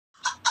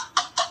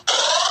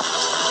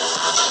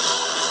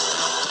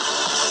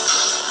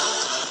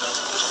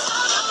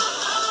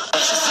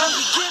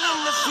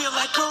feel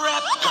like a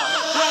rap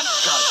god.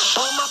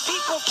 All my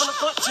people from the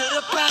front to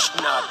the back,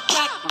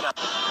 back.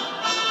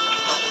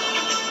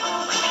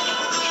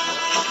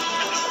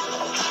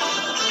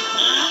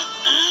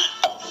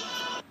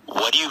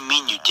 What do you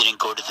mean you didn't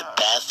go to the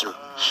bathroom?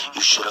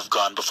 You should have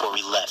gone before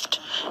we left.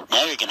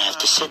 Now you're gonna have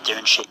to sit there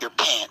and shit your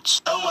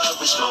pants. Oh, well,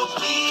 we smoke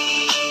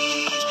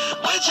weed.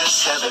 We're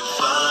just having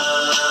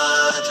fun.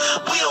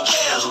 We don't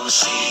care who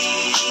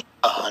sees.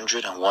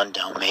 101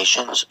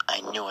 Dalmatians?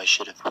 I knew I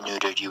should have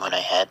neutered you when I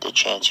had the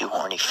chance, you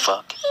horny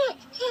fuck.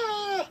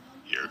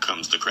 Here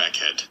comes the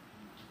crackhead.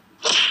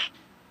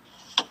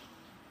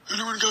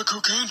 Anyone got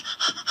cocaine?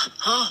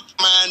 Huh?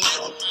 My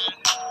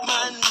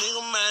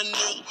nigga, my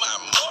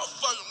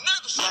motherfucking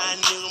niggas.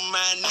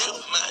 My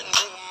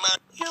nigga.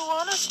 You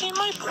wanna see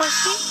my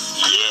pussy?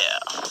 Yeah.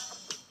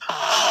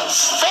 Oh,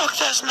 fuck,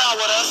 that's not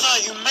what I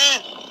thought you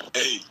meant.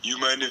 Hey, you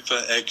mind if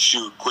I ask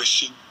you a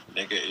question?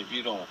 Nigga, if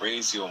you don't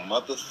raise your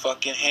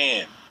motherfucking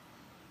hand.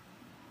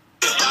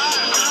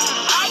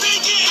 I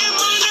been getting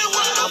money,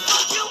 where the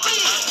fuck you been?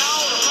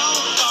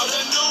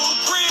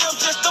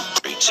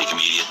 Seek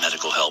immediate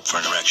medical help for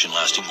an erection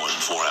lasting more than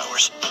 4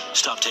 hours.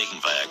 Stop taking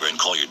Viagra and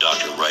call your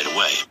doctor right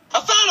away. I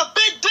found a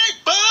big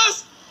dick,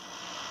 Buzz!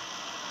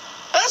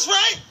 That's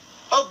right!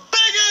 A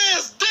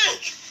big-ass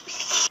dick!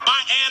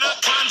 My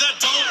anaconda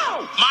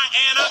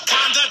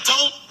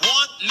don't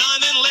want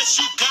none unless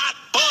you got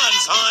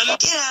buns, hun.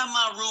 Get out of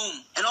my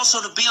room. And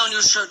also, the B on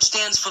your shirt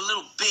stands for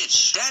little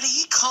bitch. Daddy,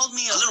 he called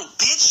me a little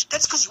bitch?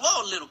 That's because you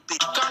are a little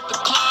bitch. Got the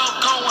club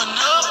going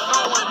up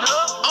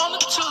on a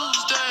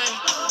Tuesday.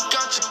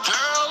 Got your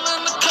girl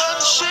in the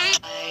cut sheet.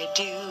 I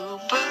do,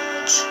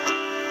 but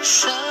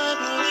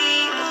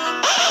suddenly...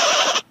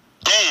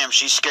 Damn,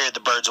 she scared the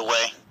birds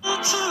away.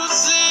 To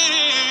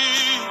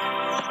see,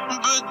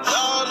 but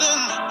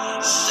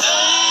darling,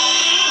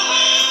 stay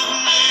with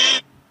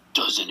me.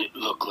 Doesn't it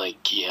look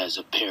like he has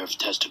a pair of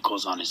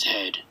testicles on his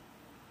head?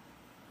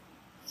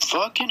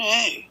 Fucking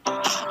A.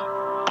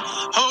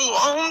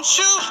 Oh, won't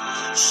you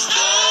stay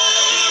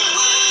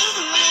with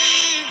me?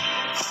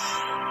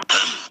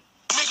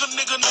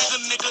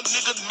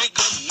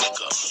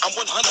 nigga. I'm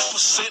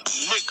 100%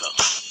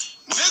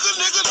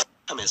 nigga.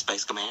 Come in,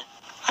 Space Command.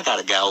 I got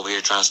a guy over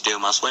here trying to steal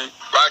my swag.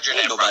 Roger,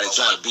 Ain't nobody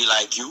trying to be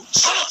like you.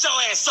 Shut your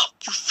ass up.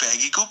 You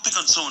faggot, go pick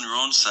on someone your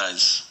own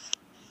size.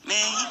 Man,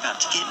 you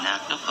about to get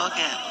knocked the fuck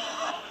out.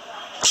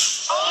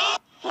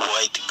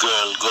 White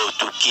girl, go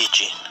to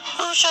kitchen.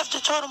 Who shoved the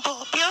totem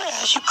pole up your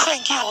ass, you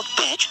cranky old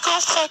bitch? Go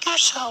fuck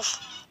yourself.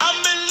 I'm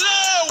in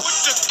love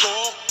with the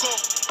coco.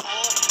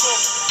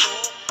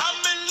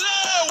 I'm in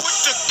love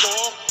with the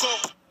coco.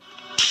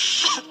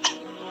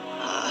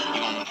 You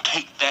gonna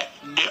take that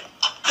dip?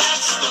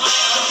 That's the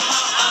way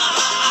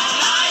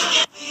I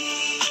like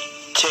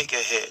it. Take a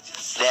hit.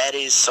 That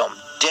is some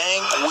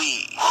dang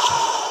weed.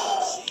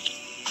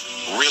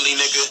 Really,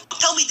 nigga?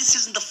 Tell me this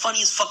isn't the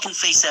funniest fucking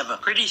face ever.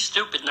 Pretty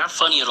stupid, not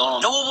funny at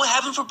all. Know what we're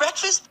having for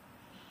breakfast?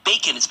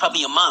 Bacon. It's probably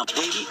your mom.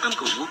 Baby, I'm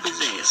gonna whoop his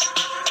ass.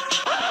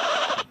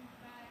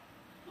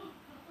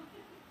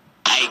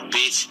 Hey,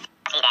 bitch.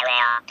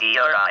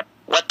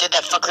 What did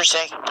that fucker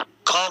say?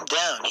 Calm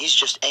down. He's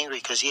just angry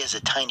because he has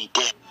a tiny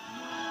dick.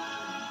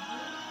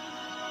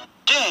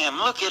 Damn,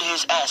 look at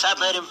his ass. I'd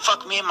let him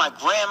fuck me and my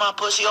grandma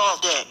pussy all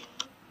day.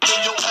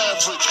 Than your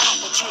average,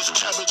 I'm a twist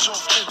cabbage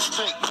off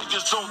instinct.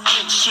 Niggas don't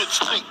think shit,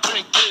 think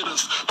pink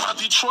gators. My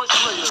Detroit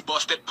player.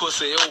 Bust that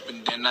pussy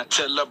open, then I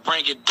tell her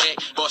bring it back.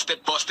 Bust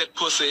that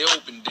pussy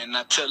open, then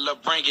I tell her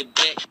bring it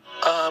back.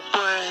 Up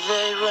where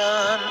they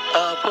run,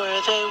 up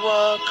where they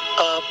walk,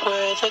 up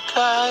where the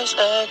guys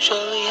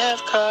actually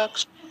have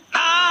cocks.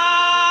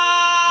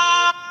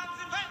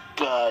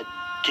 God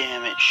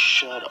damn it,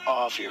 shut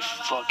off your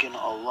fucking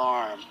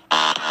alarm.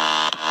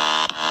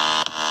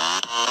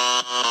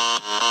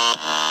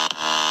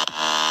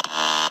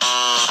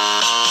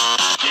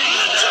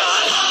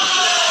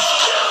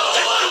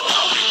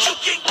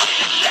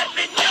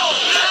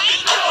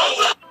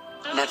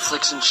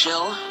 Netflix and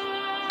chill?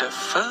 The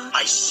fuck?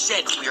 I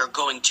said we are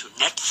going to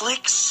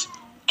Netflix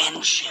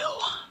and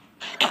chill.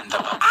 In the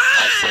butt.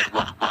 I said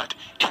what?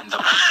 In the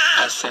butt.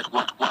 I said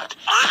what? In the butt.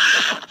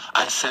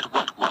 I said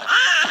what?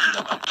 In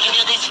the butt.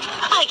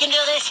 I can do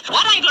this.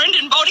 What I learned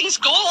in boarding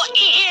school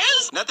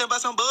is... Nothing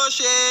but some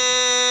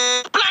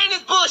bullshit. Plain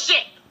as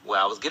bullshit.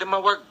 Well, I was getting my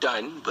work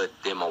done, but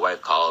then my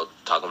wife called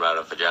talking about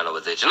her vagina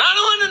was itching. I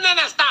don't want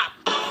to stop.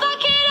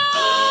 Fuck it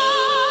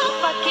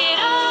up, fuck it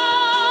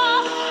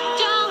up.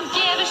 Don't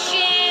give a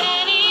shit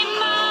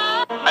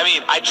anymore. I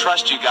mean, I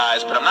trust you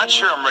guys, but I'm not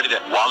sure I'm ready to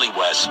Wally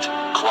West,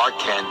 Clark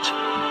Kent.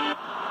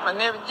 My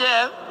name is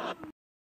Jeff.